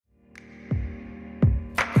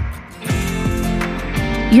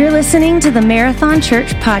You're listening to the Marathon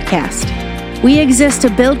Church podcast. We exist to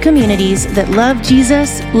build communities that love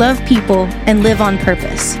Jesus, love people, and live on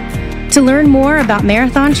purpose. To learn more about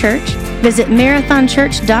Marathon Church, visit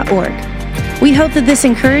marathonchurch.org. We hope that this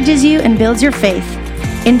encourages you and builds your faith.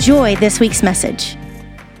 Enjoy this week's message.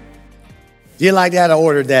 Do you like that? I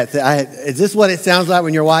ordered that. Is this what it sounds like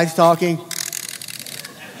when your wife's talking?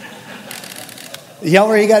 Y'all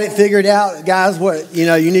already got it figured out, guys? What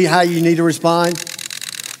you need, how you need to respond?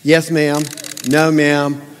 Yes, ma'am. No,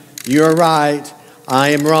 ma'am. You're right. I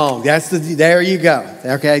am wrong. There you go.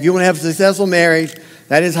 Okay. If you want to have a successful marriage,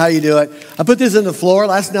 that is how you do it. I put this on the floor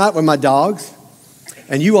last night with my dogs,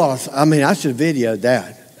 and you all. I should have videoed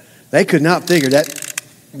that. They could not figure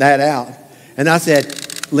that out. And I said,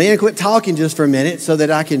 Lynn, quit talking just for a minute so that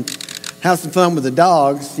I can have some fun with the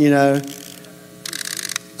dogs,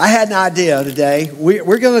 I had an idea today.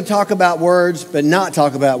 We're going to talk about words, but not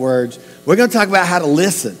talk about words. We're going to talk about how to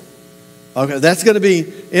listen. Okay, that's going to be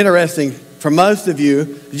interesting for most of you.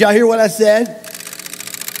 Did y'all hear what I said?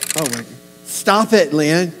 Oh, stop it,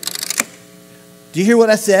 Lynn. Do you hear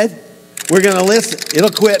what I said? We're going to listen.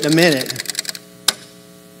 It'll quit in a minute.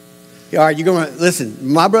 All right, you're going to listen.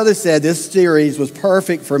 My brother said this series was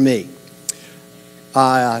perfect for me.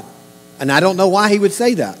 And I don't know why he would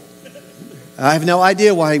say that. I have no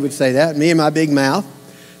idea why he would say that, me and my big mouth.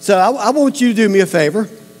 So I want you to do me a favor.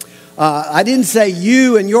 I didn't say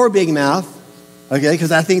you and your big mouth, okay,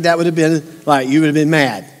 because I think that would have been like, you would have been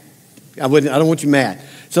mad. I don't want you mad.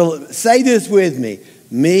 So say this with me.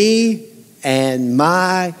 Me and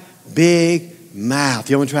my big mouth.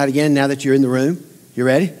 You want to try it again now that you're in the room? You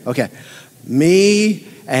ready? Okay. Me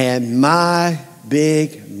and my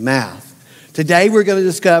big mouth. Today we're going to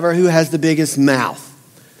discover who has the biggest mouth.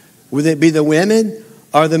 Would it be the women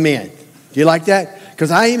or the men? Do you like that? Because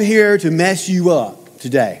I am here to mess you up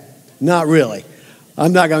today. Not really.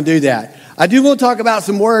 I'm not going to do that. I do want to talk about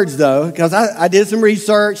some words, though, because I did some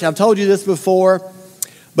research. I've told you this before.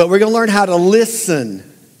 But we're going to learn how to listen.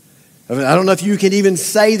 I don't know if you can even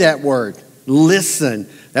say that word. Listen.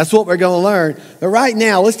 That's what we're going to learn. But right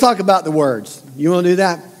now, let's talk about the words. You want to do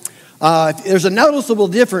that? There's a noticeable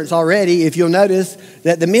difference already if you'll notice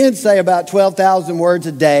that the men say about 12,000 words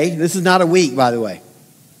a day. This is not a week, by the way.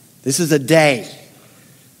 This is a day.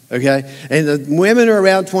 Okay? And the women are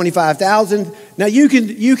around 25,000. Now, you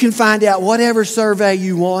can find out whatever survey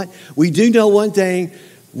you want. We do know one thing.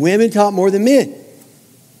 Women talk more than men.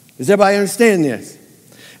 Does everybody understand this?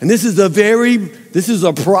 And this is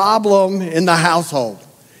a problem in the household.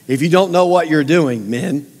 If you don't know what you're doing,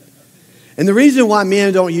 men. And the reason why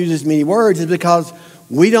men don't use as many words is because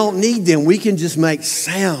we don't need them. We can just make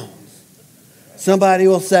sounds. Somebody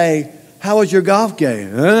will say, how was your golf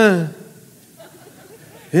game?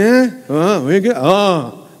 Yeah? Oh, we're good.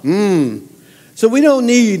 So we don't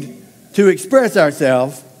need to express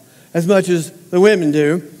ourselves as much as the women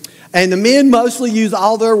do. And the men mostly use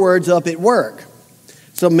all their words up at work.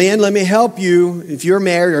 So men, let me help you if you're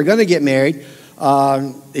married or going to get married.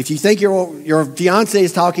 If you think your fiance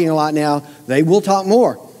is talking a lot now, they will talk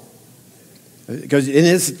more. Because it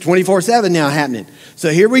is 24/7 now happening.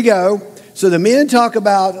 So here we go. So the men talk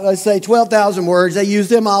about, let's say, 12,000 words. They use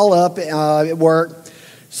them all up at work.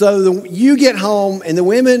 So you get home and the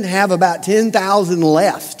women have about 10,000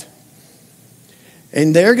 left.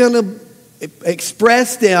 And they're going to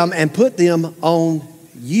express them and put them on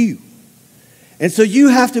you. And so you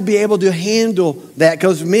have to be able to handle that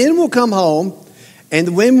because men will come home and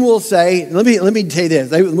the women will say, let me tell you this.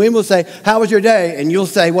 The women will say, how was your day? And you'll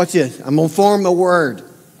say, what's this? I'm going to form a word.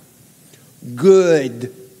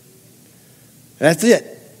 Good. That's it.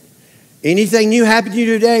 Anything new happened to you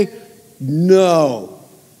today? No.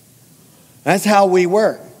 That's how we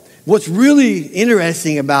work. What's really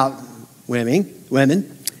interesting about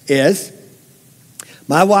women is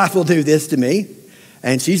my wife will do this to me.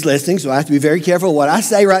 And she's listening, so I have to be very careful what I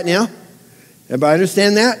say right now. Everybody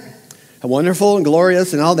understand that? Wonderful and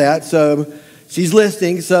glorious and all that. So she's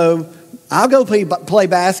listening. So I'll go play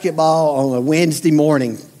basketball on a Wednesday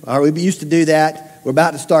morning. We used to do that. We're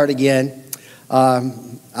about to start again.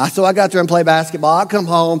 So I got there and play basketball. I come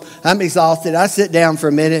home. I'm exhausted. I sit down for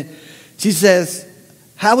a minute. She says,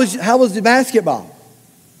 how was the basketball?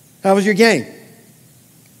 How was your game?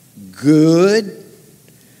 Good.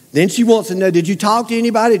 Then she wants to know, did you talk to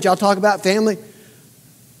anybody? Did y'all talk about family?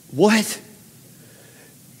 What?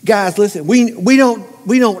 Guys, listen, we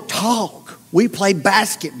don't talk. We play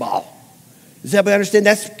basketball. Does everybody understand?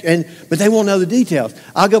 But they won't know the details.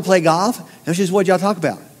 I'll go play golf. And she says, what did y'all talk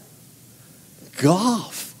about?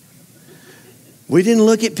 Golf. We didn't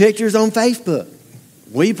look at pictures on Facebook.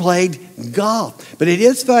 We played golf. But it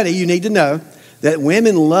is funny, you need to know, that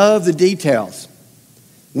women love the details.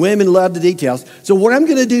 Women love the details. So what I'm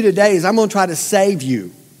going to do today is I'm going to try to save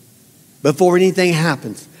you before anything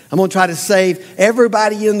happens. I'm going to try to save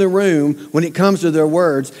everybody in the room when it comes to their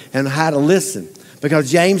words and how to listen.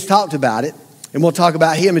 Because James talked about it, and we'll talk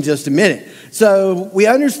about him in just a minute. So we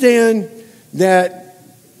understand that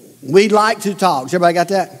we like to talk. Has everybody got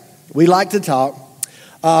that? We like to talk.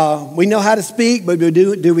 We know how to speak, but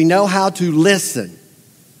do we know how to listen?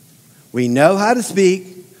 We know how to speak,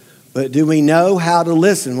 but do we know how to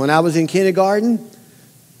listen? When I was in kindergarten,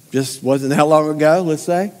 just wasn't that long ago, let's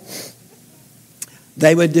say,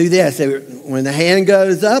 they would do this. When the hand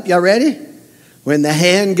goes up, y'all ready? When the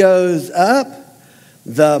hand goes up,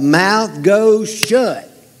 the mouth goes shut.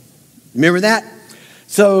 Remember that?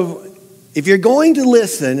 So if you're going to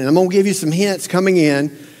listen, and I'm going to give you some hints coming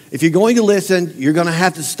in, if you're going to listen, you're going to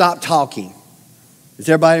have to stop talking. Does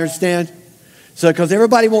everybody understand? So because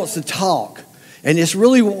everybody wants to talk. And it's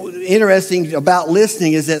really interesting about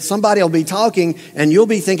listening is that somebody will be talking and you'll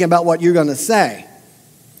be thinking about what you're going to say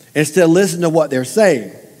instead of listening to what they're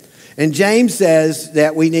saying. And James says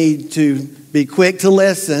that we need to be quick to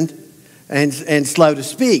listen and slow to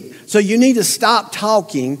speak. So you need to stop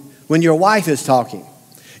talking when your wife is talking.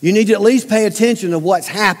 You need to at least pay attention to what's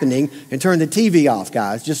happening and turn the TV off,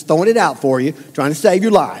 guys. Just throwing it out for you, trying to save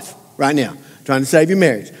your life right now, trying to save your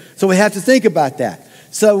marriage. So we have to think about that.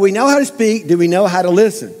 So we know how to speak. Do we know how to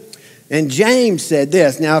listen? And James said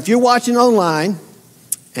this. Now, if you're watching online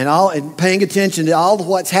and paying attention to all of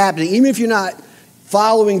what's happening, even if you're not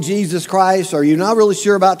following Jesus Christ or you're not really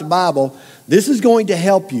sure about the Bible, this is going to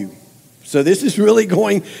help you. So this is really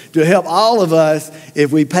going to help all of us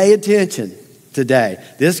if we pay attention today.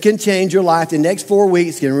 This can change your life. The next 4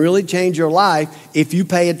 weeks can really change your life if you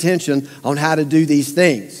pay attention on how to do these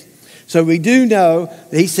things. So we do know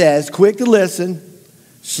that he says, quick to listen,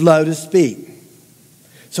 slow to speak.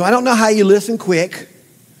 So I don't know how you listen quick.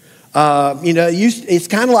 It's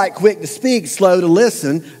kind of like quick to speak, slow to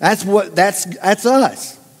listen. That's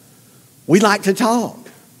us. We like to talk.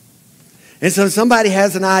 And so somebody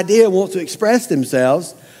has an idea, wants to express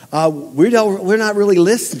themselves, we're not really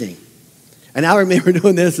listening. And I remember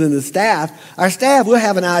doing this in the staff. Our staff will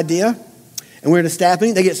have an idea, and we're in a staff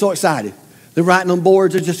meeting. They get so excited. They're writing on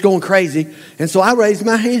boards. They're just going crazy. And so I raise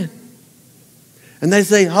my hand. And they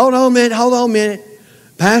say, hold on a minute.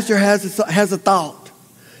 Pastor has a thought.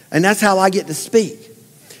 And that's how I get to speak.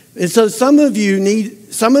 And so some of you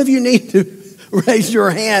need to raise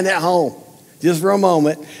your hand at home just for a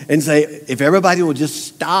moment and say, if everybody will just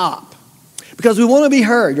stop. Because we want to be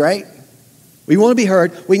heard, right? We want to be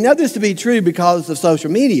heard. We know this to be true because of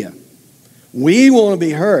social media. We want to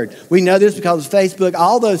be heard. We know this because of Facebook,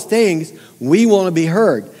 all those things. We want to be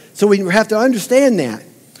heard. So we have to understand that.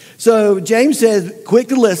 So James says, quick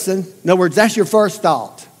to listen. In other words, that's your first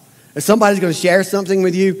thought. If somebody's going to share something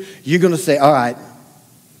with you, you're going to say, all right,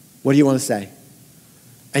 what do you want to say?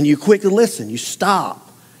 And you quick to listen. You stop.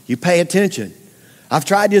 You pay attention. I've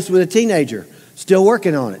tried this with a teenager. Still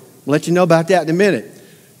working on it. I'll let you know about that in a minute.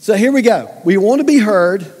 So here we go. We want to be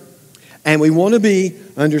heard and we want to be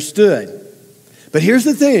understood. But here's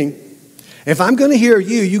the thing. If I'm going to hear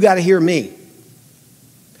you, you got to hear me.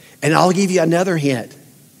 And I'll give you another hint.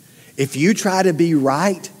 If you try to be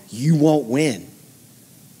right, you won't win.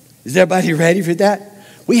 Is everybody ready for that?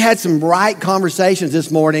 We had some right conversations this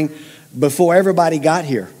morning before everybody got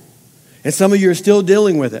here. And some of you are still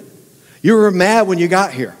dealing with it. You were mad when you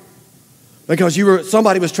got here because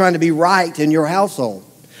somebody was trying to be right in your household.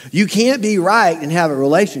 You can't be right and have a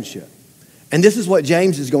relationship. And this is what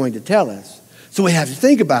James is going to tell us. So we have to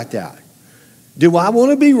think about that. Do I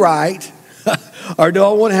want to be right or do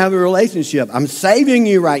I want to have a relationship? I'm saving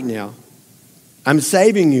you right now. I'm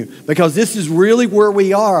saving you because this is really where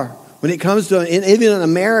we are when it comes to, even in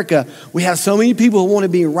America, we have so many people who want to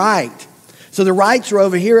be right. So the rights are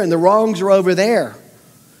over here and the wrongs are over there.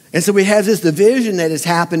 And so we have this division that is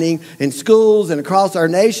happening in schools and across our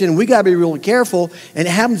nation. We got to be really careful, and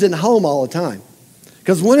it happens in the home all the time.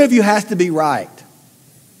 Because one of you has to be right.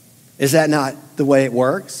 Is that not the way it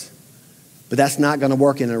works? But that's not going to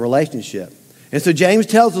work in a relationship. And so James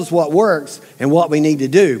tells us what works and what we need to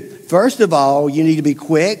do. First of all, you need to be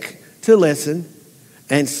quick to listen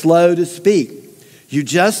and slow to speak. You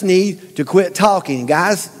just need to quit talking.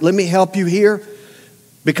 Guys, let me help you here.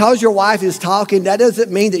 Because your wife is talking, that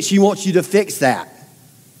doesn't mean that she wants you to fix that.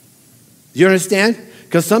 Do you understand?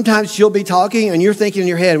 Because sometimes she'll be talking and you're thinking in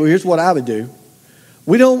your head, well, here's what I would do.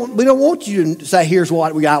 We don't want you to say, here's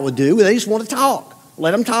what I would do. They just want to talk.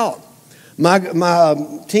 Let them talk. My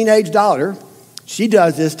teenage daughter, she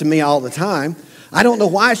does this to me all the time. I don't know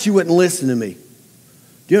why she wouldn't listen to me.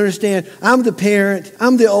 Do you understand? I'm the parent.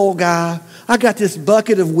 I'm the old guy. I got this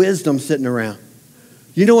bucket of wisdom sitting around.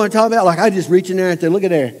 You know what I'm talking about? Like I just reach in there and say, look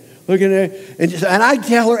at there. Look at there. And I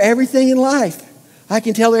tell her everything in life. I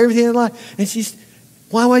can tell her everything in life. And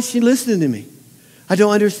why was she listening to me? I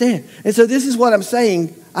don't understand. And so this is what I'm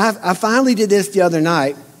saying. I finally did this the other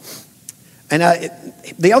night. And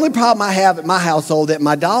the only problem I have at my household that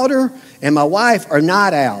my daughter and my wife are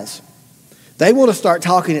night owls. They want to start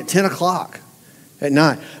talking at 10 o'clock at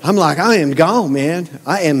night. I'm like, I am gone, man.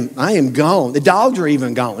 I am gone. The dogs are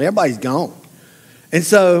even gone. Everybody's gone. And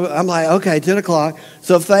so I'm like, okay, 10 o'clock.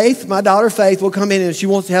 So Faith, my daughter Faith, will come in and she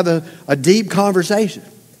wants to have a deep conversation.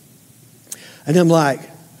 And I'm like,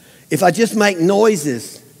 if I just make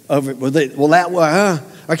noises over it, will that work?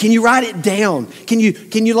 Or can you write it down? Can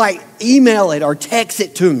you like email it or text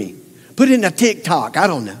it to me? Put it in a TikTok. I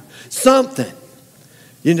don't know. Something.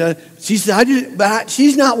 You know, she said, but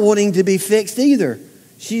she's not wanting to be fixed either.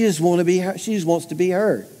 She just wants to be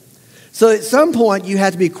heard. So at some point, you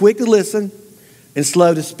have to be quick to listen and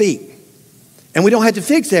slow to speak. And we don't have to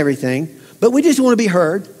fix everything, but we just want to be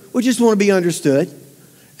heard. We just want to be understood.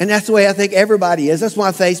 And that's the way I think everybody is. That's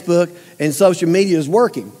why Facebook and social media is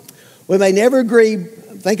working. We may never agree.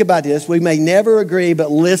 Think about this. We may never agree,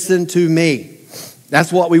 but listen to me.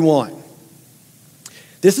 That's what we want.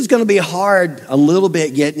 This is going to be hard a little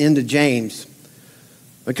bit getting into James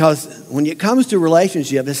because when it comes to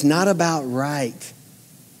relationship, it's not about right.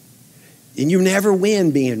 And you never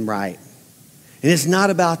win being right. And it's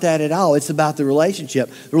not about that at all. It's about the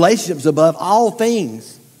relationship. The relationship's above all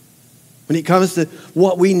things when it comes to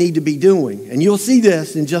what we need to be doing. And you'll see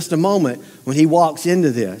this in just a moment when he walks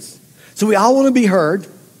into this. So we all want to be heard.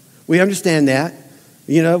 We understand that.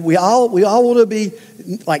 You know, we all want to be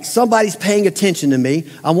like somebody's paying attention to me.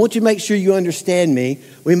 I want you to make sure you understand me.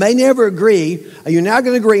 We may never agree. You're not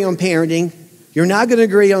going to agree on parenting. You're not going to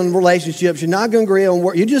agree on relationships. You're not going to agree on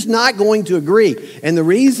work. You're just not going to agree. And the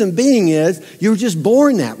reason being is you're just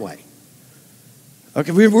born that way.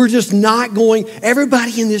 Okay, we're just not going.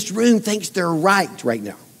 Everybody in this room thinks they're right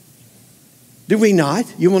now. Do we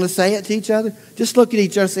not? You want to say it to each other? Just look at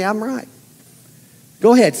each other and say, I'm right.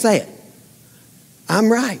 Go ahead, say it. I'm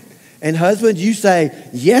right. And husband, you say,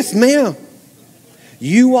 yes, ma'am.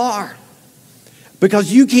 You are.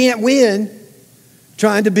 Because you can't win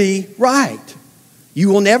trying to be right. You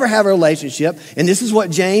will never have a relationship. And this is what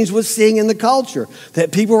James was seeing in the culture,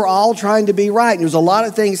 that people were all trying to be right. And there's a lot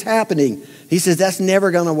of things happening. He says, that's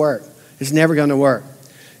never going to work. It's never going to work.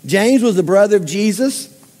 James was the brother of Jesus.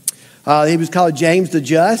 He was called James the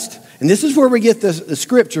Just. And this is where we get the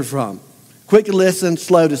scripture from. Quick to listen,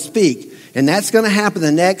 slow to speak. And that's going to happen the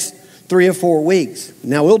next 3 or 4 weeks.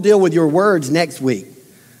 Now, we'll deal with your words next week.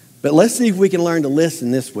 But let's see if we can learn to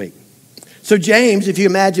listen this week. So James, if you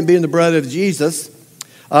imagine being the brother of Jesus,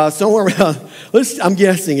 somewhere around, I'm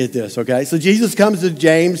guessing at this, okay? So Jesus comes to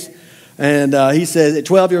James, and he says, at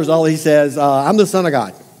 12 years old, he says, I'm the Son of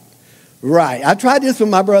God. Right. I tried this with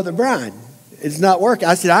my brother Brian. It's not working.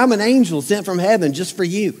 I said, I'm an angel sent from heaven just for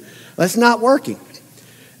you. That's not working.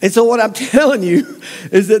 And so what I'm telling you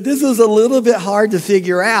is that this is a little bit hard to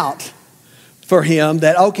figure out for him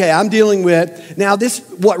that, okay, I'm dealing with. Now,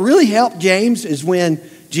 what really helped James is when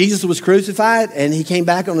Jesus was crucified and he came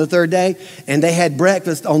back on the third day and they had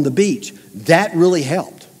breakfast on the beach. That really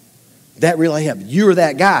helped. That really helped. You were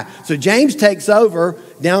that guy. So James takes over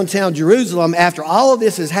downtown Jerusalem after all of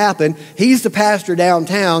this has happened. He's the pastor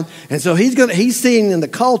downtown. And so he's seeing in the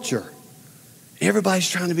culture, everybody's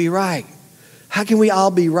trying to be right. How can we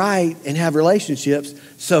all be right and have relationships?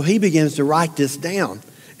 So he begins to write this down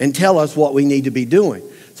and tell us what we need to be doing.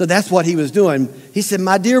 So that's what he was doing. He said,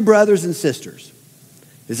 my dear brothers and sisters.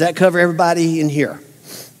 Does that cover everybody in here?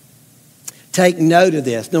 Take note of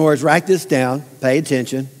this. In other words, write this down. Pay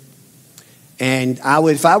attention. And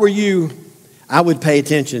if I were you, I would pay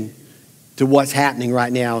attention to what's happening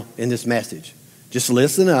right now in this message. Just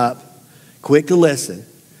listen up. Quick to listen.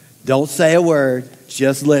 Don't say a word.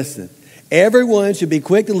 Just listen. Everyone should be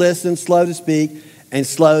quick to listen, slow to speak, and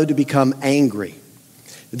slow to become angry.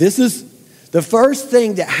 This is the first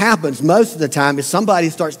thing that happens most of the time is somebody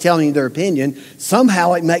starts telling you their opinion.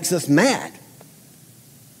 Somehow it makes us mad.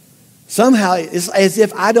 Somehow it's as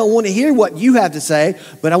if I don't want to hear what you have to say,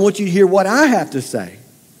 but I want you to hear what I have to say.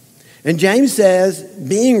 And James says,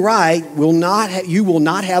 being right you will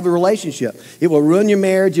not have a relationship. It will ruin your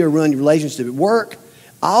marriage. It will ruin your relationship at work.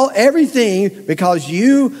 Everything, because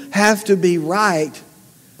you have to be right,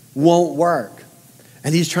 won't work.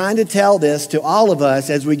 And he's trying to tell this to all of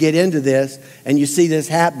us as we get into this, and you see this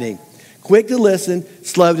happening. Quick to listen,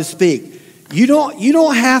 slow to speak. You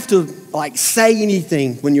don't have to say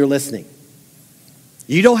anything when you're listening.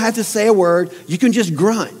 You don't have to say a word. You can just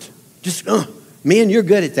grunt. Just, men, you're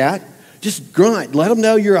good at that. Just grunt. Let them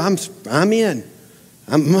know I'm in.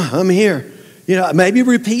 I'm here. You know, maybe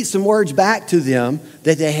repeat some words back to them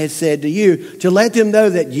that they had said to you to let them know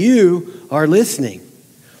that you are listening.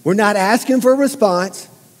 We're not asking for a response.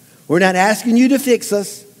 We're not asking you to fix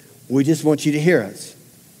us. We just want you to hear us.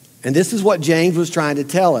 And this is what James was trying to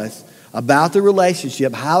tell us about the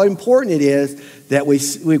relationship, how important it is that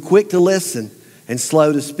we're quick to listen and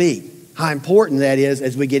slow to speak. How important that is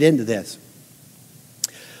as we get into this.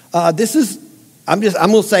 I'm going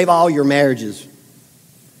to save all your marriages.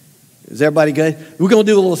 Is everybody good? We're going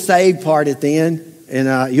to do a little save part at the end,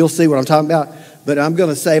 and you'll see what I'm talking about. But I'm going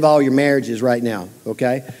to save all your marriages right now,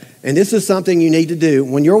 okay? And this is something you need to do.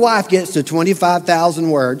 When your wife gets to 25,000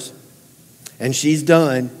 words and she's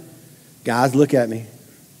done, guys, look at me.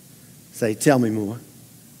 Say, tell me more.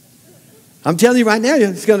 I'm telling you right now,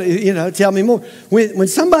 it's going to, tell me more. When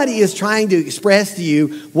somebody is trying to express to you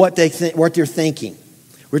what they're thinking,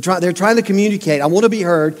 they're trying to communicate. I want to be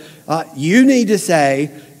heard. You need to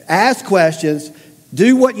say, ask questions,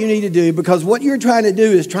 do what you need to do, because what you're trying to do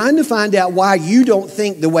is trying to find out why you don't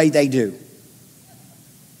think the way they do. Have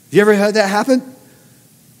you ever had that happen?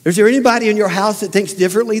 Is there anybody in your house that thinks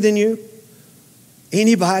differently than you?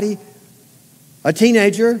 Anybody? A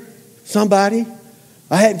teenager? Somebody?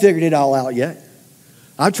 I hadn't figured it all out yet.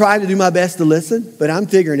 I'm trying to do my best to listen, but I'm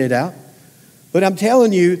figuring it out. But I'm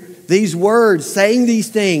telling you, these words, saying these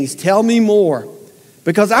things, tell me more.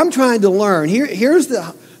 Because I'm trying to learn. Here's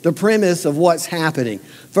the premise of what's happening.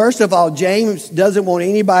 First of all, James doesn't want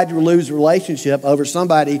anybody to lose a relationship over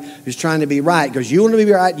somebody who's trying to be right. Because you want to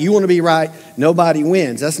be right, you want to be right, nobody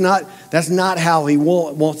wins. That's not how he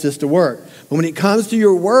wants this to work. But when it comes to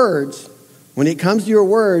your words,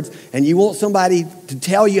 and you want somebody to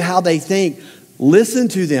tell you how they think, listen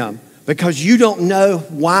to them, because you don't know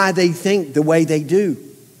why they think the way they do.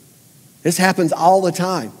 This happens all the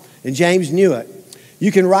time, and James knew it.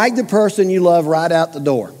 You can write the person you love right out the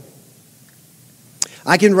door.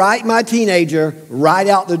 I can write my teenager right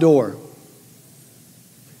out the door.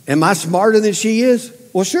 Am I smarter than she is?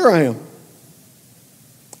 Well, sure I am.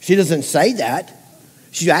 She doesn't say that.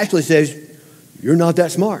 She actually says, you're not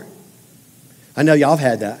that smart. I know y'all have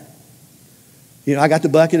had that. I got the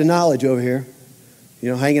bucket of knowledge over here,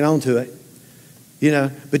 hanging on to it.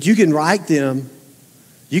 But you can write them.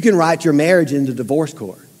 You can write your marriage into divorce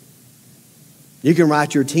court. You can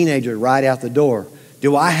write your teenager right out the door.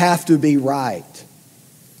 Do I have to be right?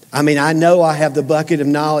 I mean, I know I have the bucket of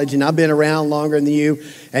knowledge, and I've been around longer than you,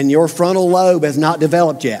 and your frontal lobe has not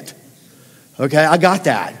developed yet. Okay, I got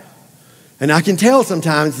that. And I can tell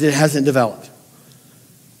sometimes it hasn't developed.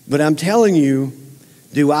 But I'm telling you,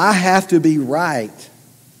 do I have to be right?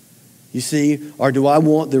 You see, or do I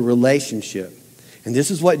want the relationship? And this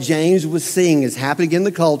is what James was seeing is happening in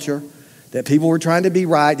the culture, that people were trying to be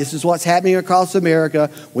right. This is what's happening across America.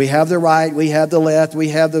 We have the right, we have the left, we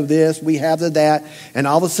have the this, we have the that. And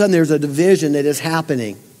all of a sudden there's a division that is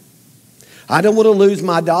happening. I don't want to lose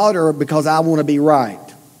my daughter because I want to be right.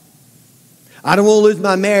 I don't want to lose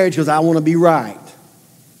my marriage because I want to be right.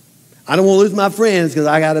 I don't want to lose my friends because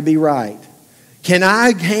I got to be right. Can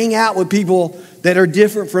I hang out with people that are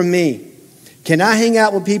different from me? Can I hang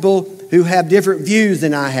out with people who have different views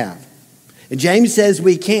than I have? And James says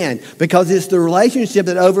we can, because it's the relationship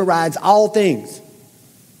that overrides all things.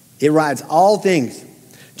 It rides all things.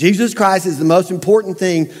 Jesus Christ is the most important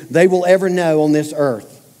thing they will ever know on this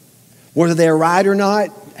earth. Whether they're right or not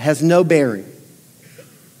has no bearing.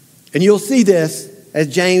 And you'll see this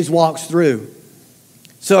as James walks through.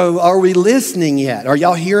 So are we listening yet? Are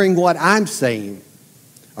y'all hearing what I'm saying?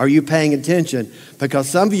 Are you paying attention? Because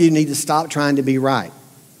some of you need to stop trying to be right,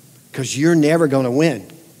 because you're never going to win.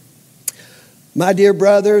 My dear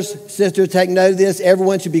brothers, sisters, take note of this.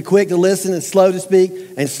 Everyone should be quick to listen and slow to speak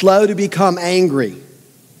and slow to become angry.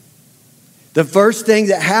 The first thing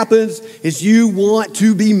that happens is you want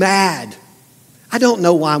to be mad. I don't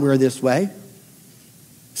know why we're this way.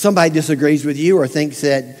 Somebody disagrees with you or thinks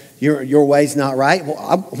that your way's not right.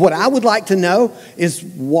 Well, what I would like to know is,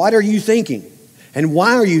 what are you thinking? And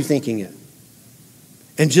why are you thinking it?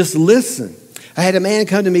 And just listen. I had a man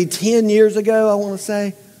come to me 10 years ago, I want to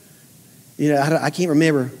say. I can't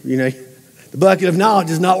remember. The bucket of knowledge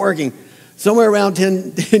is not working. Somewhere around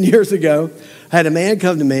 10 years ago, I had a man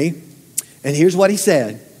come to me, and here's what he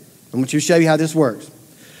said. I want you to show you how this works.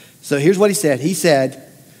 So here's what he said. He said,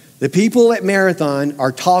 the people at Marathon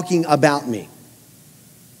are talking about me.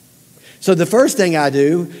 So the first thing I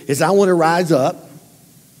do is I want to rise up.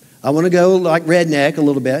 I want to go like redneck a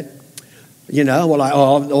little bit. You know, well,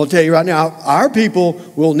 I'll tell you right now, our people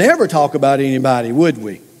will never talk about anybody, would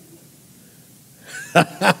we?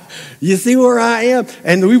 You see where I am?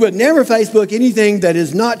 And we would never Facebook anything that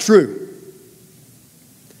is not true.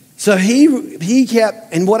 So he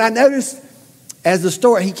kept, and what I noticed as the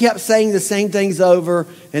story, he kept saying the same things over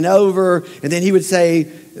and over. And then he would say,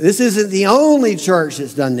 this isn't the only church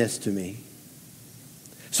that's done this to me.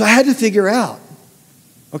 So I had to figure out,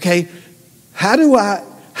 okay, how do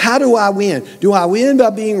I win? Do I win by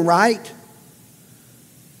being right?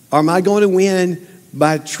 Or am I going to win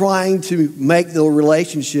by trying to make the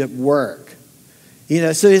relationship work? You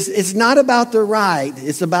know, so it's not about the right.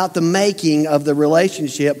 It's about the making of the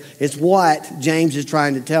relationship. It's what James is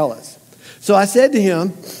trying to tell us. So I said to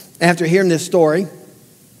him, after hearing this story,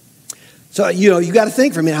 so, you got to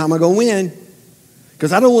think for a minute, how am I going to win?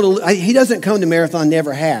 Because I don't want to, he doesn't come to Marathon,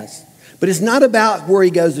 never has. But it's not about where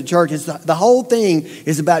he goes to church. It's the whole thing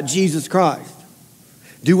is about Jesus Christ.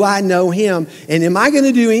 Do I know him? And am I going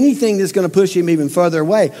to do anything that's going to push him even further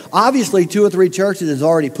away? Obviously, 2 or 3 churches has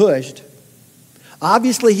already pushed.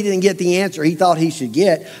 Obviously, he didn't get the answer he thought he should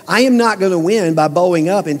get. I am not going to win by bowing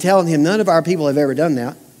up and telling him none of our people have ever done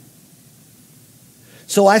that.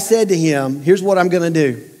 So I said to him, here's what I'm going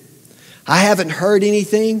to do. I haven't heard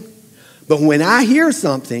anything, but when I hear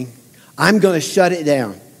something, I'm going to shut it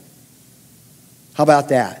down. How about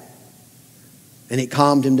that? And it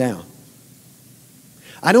calmed him down.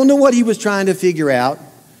 I don't know what he was trying to figure out.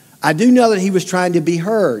 I do know that he was trying to be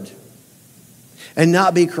heard and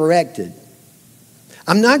not be corrected.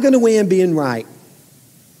 I'm not going to win being right.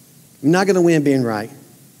 I'm not going to win being right.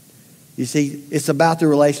 You see, it's about the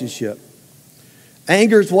relationship.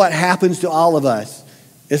 Anger is what happens to all of us.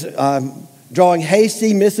 It's drawing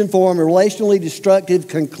hasty, misinformed, relationally destructive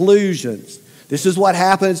conclusions. This is what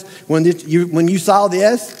happens when you saw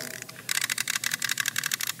this.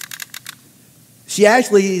 She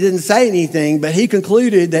actually didn't say anything, but he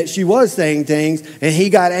concluded that she was saying things, and he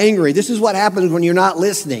got angry. This is what happens when you're not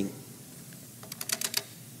listening.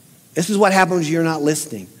 This is what happens when you're not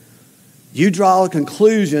listening. You draw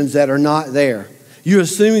conclusions that are not there. You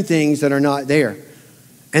assume things that are not there.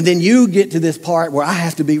 And then you get to this part where I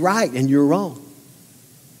have to be right and you're wrong.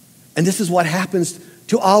 And this is what happens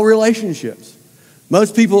to all relationships.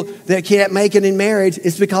 Most people that can't make it in marriage,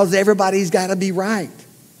 it's because everybody's got to be right.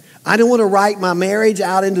 I don't want to write my marriage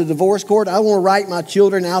out into divorce court. I don't want to write my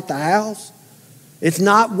children out the house. It's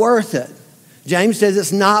not worth it. James says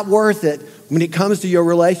it's not worth it when it comes to your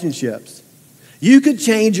relationships. You could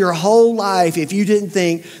change your whole life if you didn't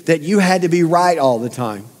think that you had to be right all the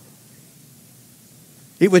time.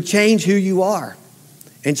 It would change who you are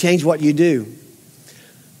and change what you do.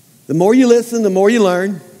 The more you listen, the more you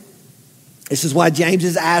learn. This is why James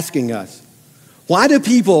is asking us. Why do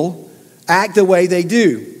people act the way they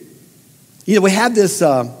do? You know, we have this,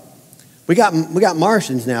 we got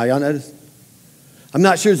Martians now, y'all notice? I'm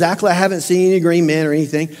not sure exactly, I haven't seen any green men or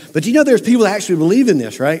anything, but you know there's people that actually believe in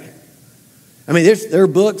this, right? I mean, there are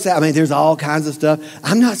books, there's all kinds of stuff.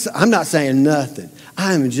 I'm not saying nothing.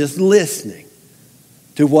 I'm just listening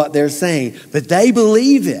to what they're saying, but they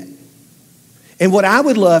believe it. And what I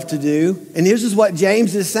would love to do, and this is what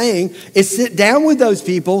James is saying, is sit down with those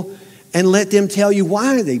people and let them tell you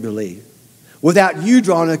why they believe without you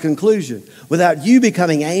drawing a conclusion, without you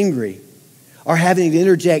becoming angry or having to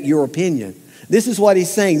interject your opinion. This is what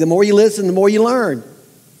he's saying. The more you listen, the more you learn.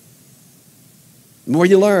 The more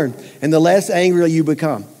you learn, and the less angry you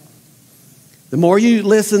become. The more you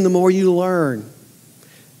listen, the more you learn.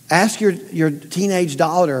 Ask your teenage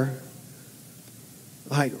daughter,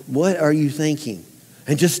 like, what are you thinking?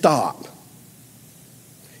 And just stop.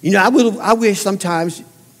 You know, I wish sometimes,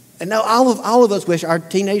 and all of us wish our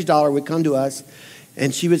teenage daughter would come to us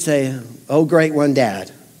and she would say, oh, great one,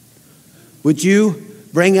 Dad, would you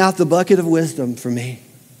bring out the bucket of wisdom for me?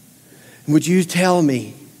 Would you tell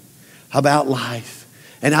me about life?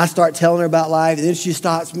 And I start telling her about life, and then she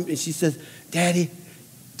stops and she says, Daddy,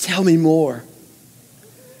 tell me more.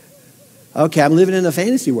 Okay, I'm living in a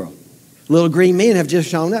fantasy world. Little green men have just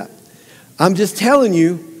shown up. I'm just telling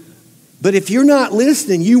you, but if you're not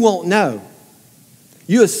listening, you won't know.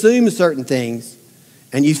 You assume certain things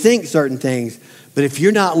and you think certain things, but if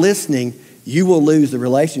you're not listening, you will lose the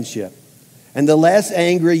relationship. And the less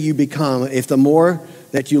angry you become, if the more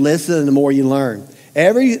that you listen and the more you learn.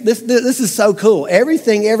 This is so cool.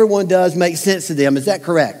 Everything everyone does makes sense to them. Is that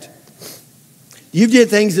correct? You did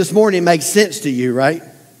things this morning that make sense to you, right?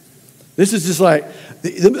 This is just like,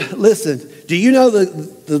 listen, do you know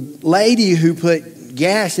the lady who put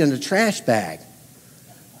gas in a trash bag?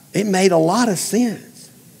 It made a lot of sense.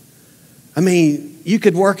 I mean, you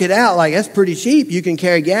could work it out. Like, that's pretty cheap. You can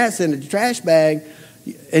carry gas in a trash bag.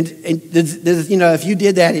 And if you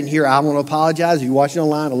did that in here, I want to apologize. If you're watching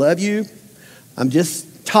online, I love you. I'm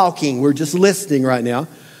just talking. We're just listening right now.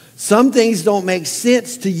 Some things don't make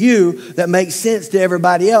sense to you that make sense to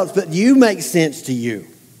everybody else, but you make sense to you.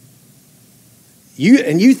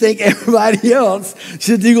 You think everybody else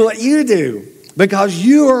should do what you do because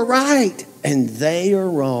you are right and they are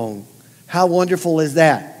wrong. How wonderful is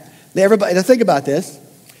that? Now think about this.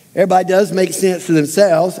 Everybody does make sense to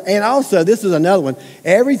themselves. And also, this is another one.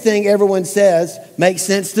 Everything everyone says makes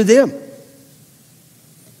sense to them.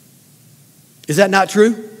 Is that not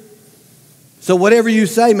true? So whatever you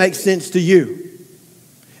say makes sense to you.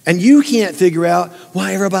 And you can't figure out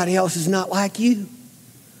why everybody else is not like you.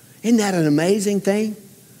 Isn't that an amazing thing?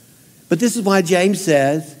 But this is why James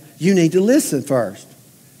says you need to listen first.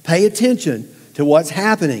 Pay attention to what's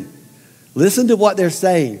happening. Listen to what they're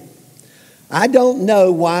saying. I don't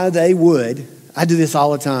know why they would. I do this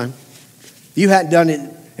all the time. If you hadn't done it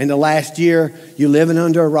in the last year, you're living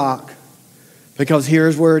under a rock. Because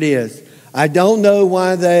here's where it is. I don't know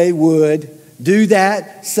why they would do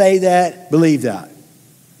that, say that, believe that.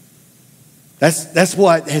 That's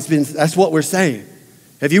what we're saying.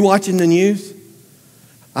 Have you watching the news?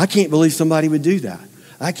 I can't believe somebody would do that.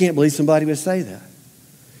 I can't believe somebody would say that.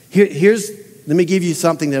 Let me give you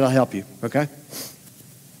something that'll help you, okay?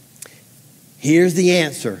 Here's the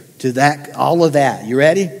answer to that, all of that. You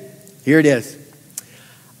ready? Here it is.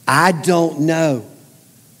 I don't know.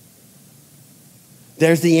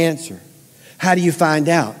 There's the answer. How do you find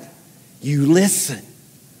out? You listen.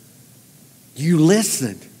 You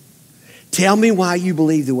listen. Tell me why you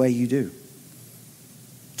believe the way you do.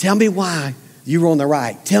 Tell me why you're on the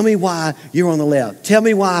right. Tell me why you're on the left. Tell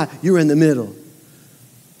me why you're in the middle.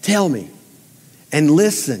 Tell me. And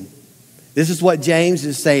listen. This is what James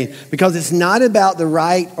is saying. Because it's not about the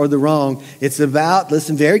right or the wrong. It's about,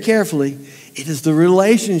 listen very carefully, it is the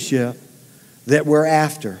relationship that we're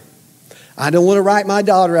after. I don't want to write my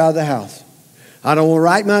daughter out of the house. I don't want to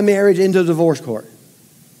write my marriage into divorce court.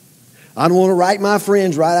 I don't want to write my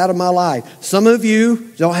friends right out of my life. Some of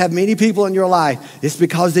you don't have many people in your life. It's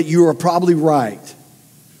because that you are probably right.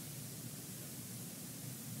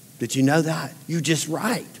 Did you know that? You're just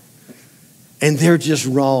right. And they're just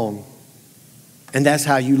wrong. And that's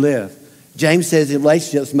how you live. James says the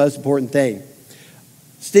relationship is the most important thing.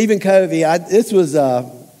 Stephen Covey, this was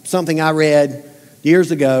something I read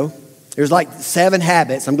years ago. There's like 7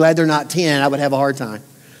 habits. I'm glad they're not 10. I would have a hard time.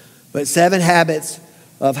 But 7 habits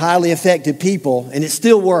of highly effective people. And it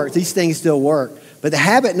still works. These things still work. But the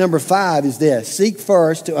habit number 5 is this. Seek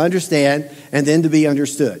first to understand and then to be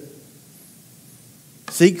understood.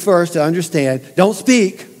 Seek first to understand. Don't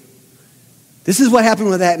speak. This is what happened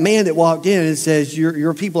with that man that walked in and says,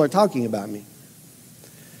 your people are talking about me.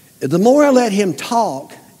 The more I let him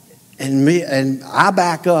talk and I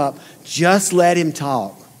back up, just let him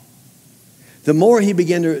talk. The more he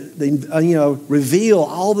began to, reveal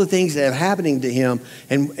all the things that are happening to him,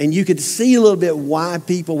 and you could see a little bit why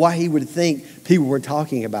he would think people were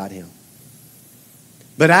talking about him.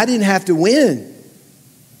 But I didn't have to win.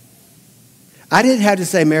 I didn't have to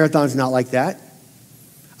say Marathon's not like that.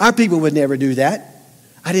 Our people would never do that.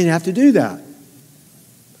 I didn't have to do that.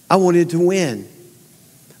 I wanted to win.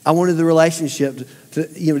 I wanted the relationship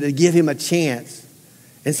to give him a chance.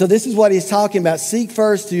 And so this is what he's talking about. Seek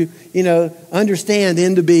first to, understand,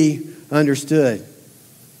 then to be understood.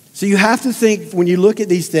 So you have to think, when you look at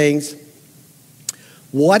these things,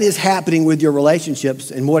 what is happening with your relationships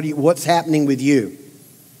and what's happening with you?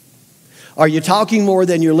 Are you talking more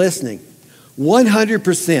than you're listening?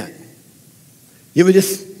 100%.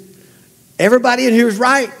 Everybody in here is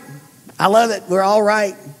right. I love it. We're all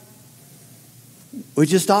right. We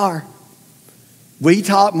just are. We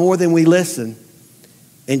talk more than we listen.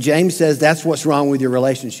 And James says that's what's wrong with your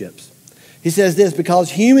relationships. He says this, because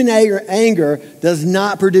human anger does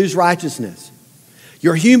not produce righteousness.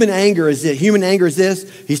 Your human anger is this. Human anger is this.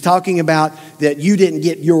 He's talking about that you didn't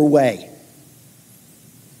get your way.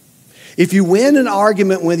 If you win an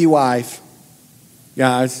argument with your wife,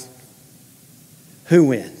 guys, who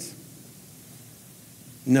wins?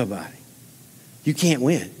 Nobody. You can't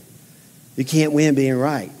win. You can't win being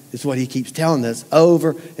right. It's what he keeps telling us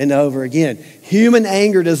over and over again. Human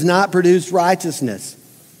anger does not produce righteousness.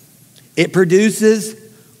 It produces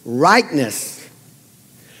rightness.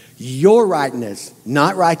 Your rightness,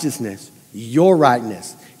 not righteousness. Your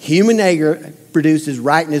rightness. Human anger produces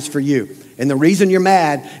rightness for you. And the reason you're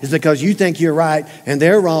mad is because you think you're right and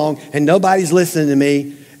they're wrong and nobody's listening to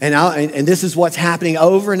me. And this is what's happening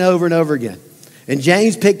over and over and over again. And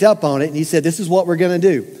James picked up on it and he said, this is what we're going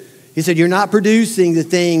to do. He said, you're not producing the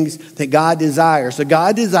things that God desires. So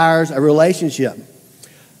God desires a relationship.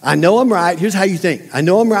 I know I'm right. Here's how you think. I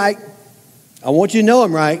know I'm right. I want you to know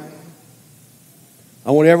I'm right.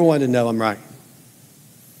 I want everyone to know I'm right.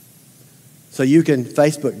 So you can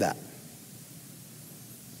Facebook that.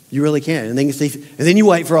 You really can. And then you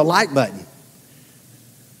wait for a like button.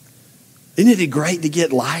 Isn't it great to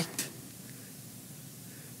get liked?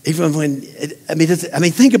 Even when,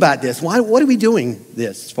 think about this. What are we doing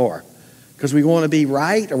this for? Because we want to be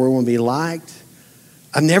right or we want to be liked?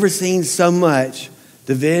 I've never seen so much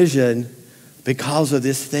division because of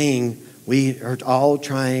this thing. We are all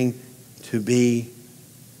trying to be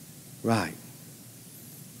right.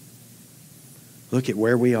 Look at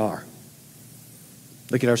where we are.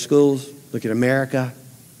 Look at our schools. Look at America.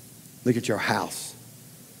 Look at your house.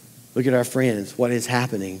 Look at our friends. What is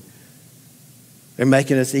happening? They're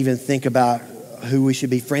making us even think about who we should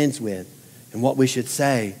be friends with and what we should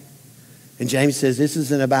say. And James says this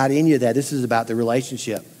isn't about any of that. This is about the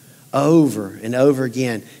relationship. Over and over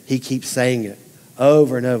again, he keeps saying it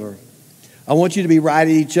over and over. I want you to be right at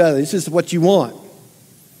each other. This is what you want.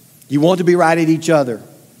 You want to be right at each other.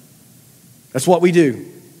 That's what we do.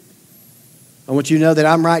 I want you to know that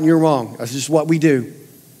I'm right and you're wrong. That's just what we do.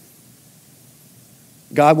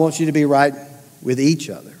 God wants you to be right with each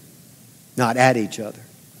other, not at each other.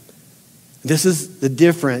 This is the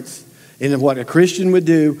difference in what a Christian would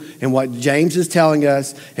do and what James is telling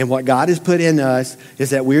us and what God has put in us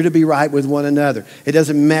is that we're to be right with one another. It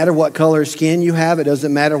doesn't matter what color skin you have. It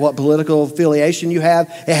doesn't matter what political affiliation you have.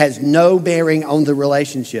 It has no bearing on the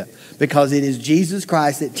relationship because it is Jesus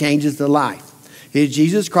Christ that changes the life. It is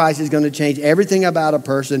Jesus Christ is going to change everything about a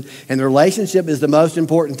person, and the relationship is the most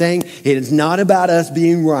important thing. It is not about us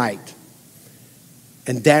being right.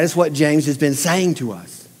 And that is what James has been saying to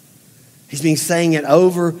us. He's been saying it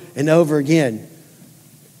over and over again.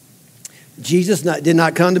 Jesus did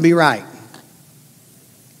not come to be right,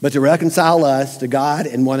 but to reconcile us to God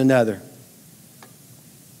and one another.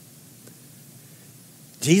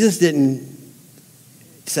 Jesus didn't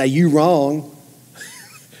say, you wrong.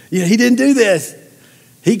 He didn't do this.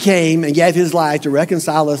 He came and gave his life to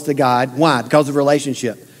reconcile us to God. Why? Because of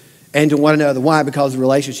relationship. And to one another. Why? Because of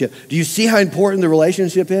relationship. Do you see how important the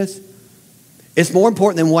relationship is? It's more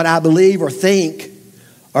important than what I believe or think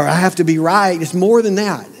or I have to be right. It's more than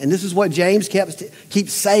that. And this is what James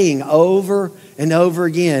keeps saying over and over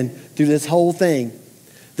again through this whole thing.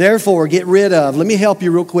 Therefore, get rid of. Let me help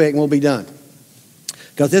you real quick and we'll be done.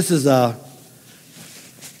 Because this is I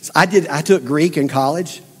took Greek in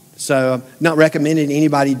college. So I'm not recommending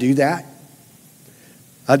anybody do that.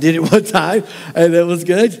 I did it one time, and it was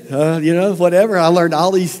good. Whatever. I learned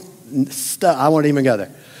all these stuff. I won't even go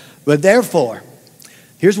there. But therefore,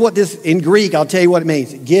 here's what this, in Greek, I'll tell you what it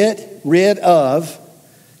means. Get rid of.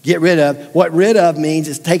 What rid of means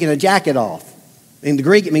is taking a jacket off. In the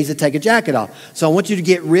Greek, it means to take a jacket off. So I want you to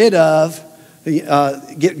get rid of,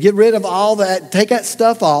 get rid of all that. Take that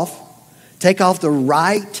stuff off. Take off the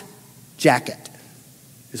right jacket.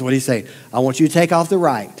 Is what he's saying. I want you to take off the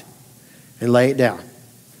right and lay it down.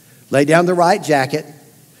 Lay down the right jacket.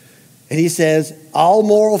 And he says, all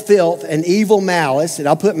moral filth and evil malice. And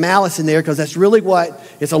I'll put malice in there because that's really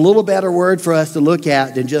it's a little better word for us to look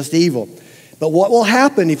at than just evil. But what will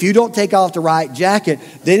happen if you don't take off the right jacket,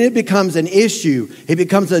 then it becomes an issue. It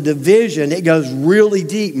becomes a division. It goes really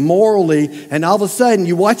deep morally. And all of a sudden,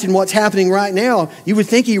 you're watching what's happening right now. You would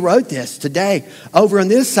think he wrote this today. Over on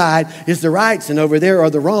this side is the rights and over there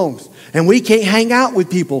are the wrongs. And we can't hang out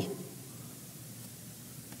with people.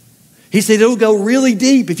 He said it'll go really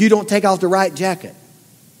deep if you don't take off the right jacket.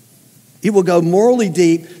 It will go morally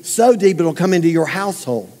deep, so deep it'll come into your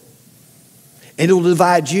household. And it will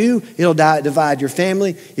divide you, it'll divide your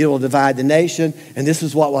family, it will divide the nation, and this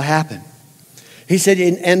is what will happen. He said,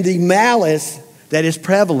 and the malice that is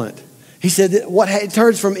prevalent. He said that it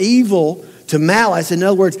turns from evil to malice. In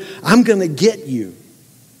other words, I'm going to get you.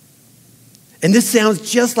 And this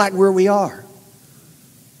sounds just like where we are.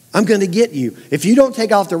 I'm going to get you. If you don't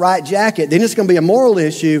take off the right jacket, then it's going to be a moral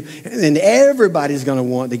issue, and then everybody's going to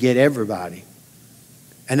want to get everybody.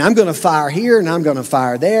 And I'm going to fire here, and I'm going to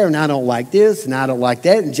fire there, and I don't like this, and I don't like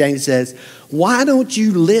that. And James says, why don't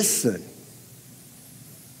you listen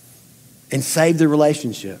and save the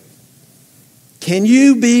relationship? Can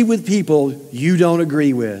you be with people you don't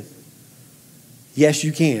agree with? Yes,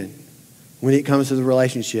 you can when it comes to the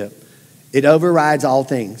relationship. It overrides all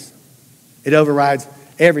things. It overrides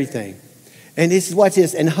everything. And this is what's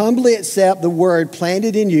this. And humbly accept the word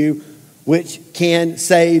planted in you, which can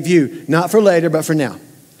save you. Not for later, but for now.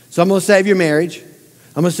 So I'm going to save your marriage.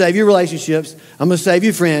 I'm going to save your relationships. I'm going to save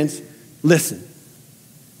your friends. Listen.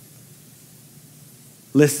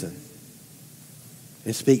 listen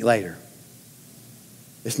and speak later.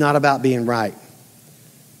 It's not about being right.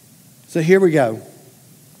 So here we go.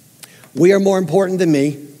 We are more important than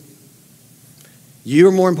me. You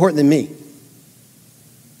are more important than me.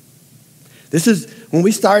 This is when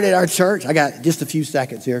we started our church. I got just a few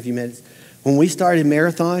seconds here, a few minutes. When we started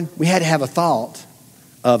Marathon, we had to have a thought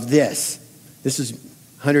of this. This is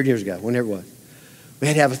 100 years ago, whenever it was. We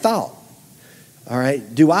had to have a thought. All right,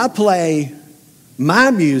 do I play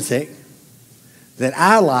my music that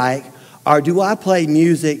I like, or do I play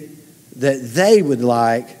music that they would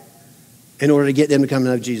like in order to get them to come to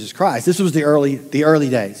know Jesus Christ? This was the early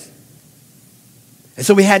days. And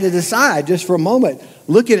so we had to decide just for a moment,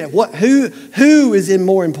 looking at who is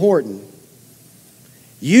more important.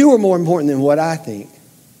 You are more important than what I think.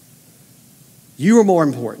 You are more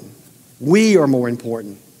important. We are more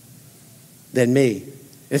important than me.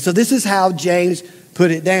 And so this is how James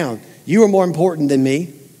put it down. You are more important than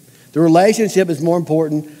me. The relationship is more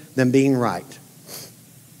important than being right.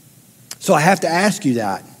 So I have to ask you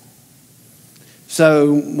that.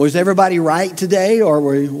 So was everybody right today, or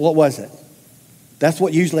what was it? That's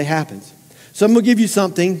what usually happens. So I'm going to give you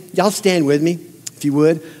something. Y'all stand with me, if you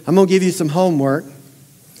would. I'm going to give you some homework.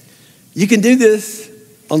 You can do this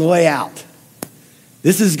on the way out.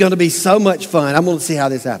 This is going to be so much fun. I'm going to see how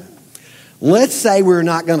this happens. Let's say we're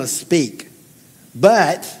not going to speak,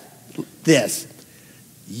 but this.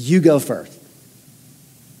 You go first.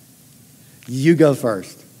 You go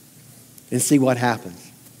first and see what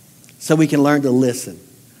happens so we can learn to listen.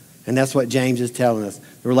 And that's what James is telling us.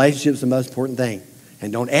 The relationship is the most important thing.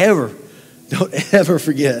 And don't ever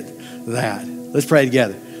forget that. Let's pray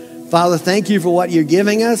together. Father, thank you for what you're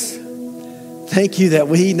giving us. Thank you that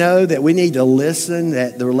we know that we need to listen,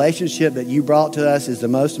 that the relationship that you brought to us is the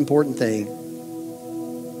most important thing.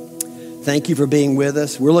 Thank you for being with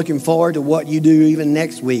us. We're looking forward to what you do even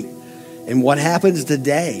next week and what happens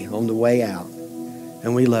today on the way out.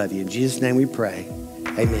 And we love you. In Jesus' name we pray.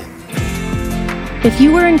 Amen. If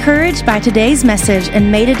you were encouraged by today's message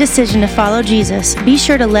and made a decision to follow Jesus, be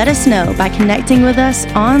sure to let us know by connecting with us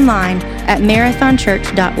online at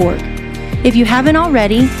marathonchurch.org. If you haven't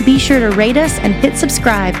already, be sure to rate us and hit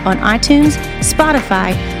subscribe on iTunes,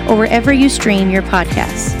 Spotify, or wherever you stream your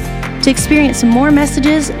podcasts. To experience more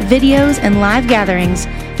messages, videos, and live gatherings,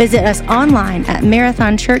 visit us online at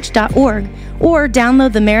marathonchurch.org or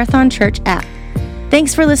download the Marathon Church app.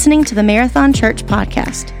 Thanks for listening to the Marathon Church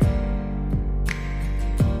podcast.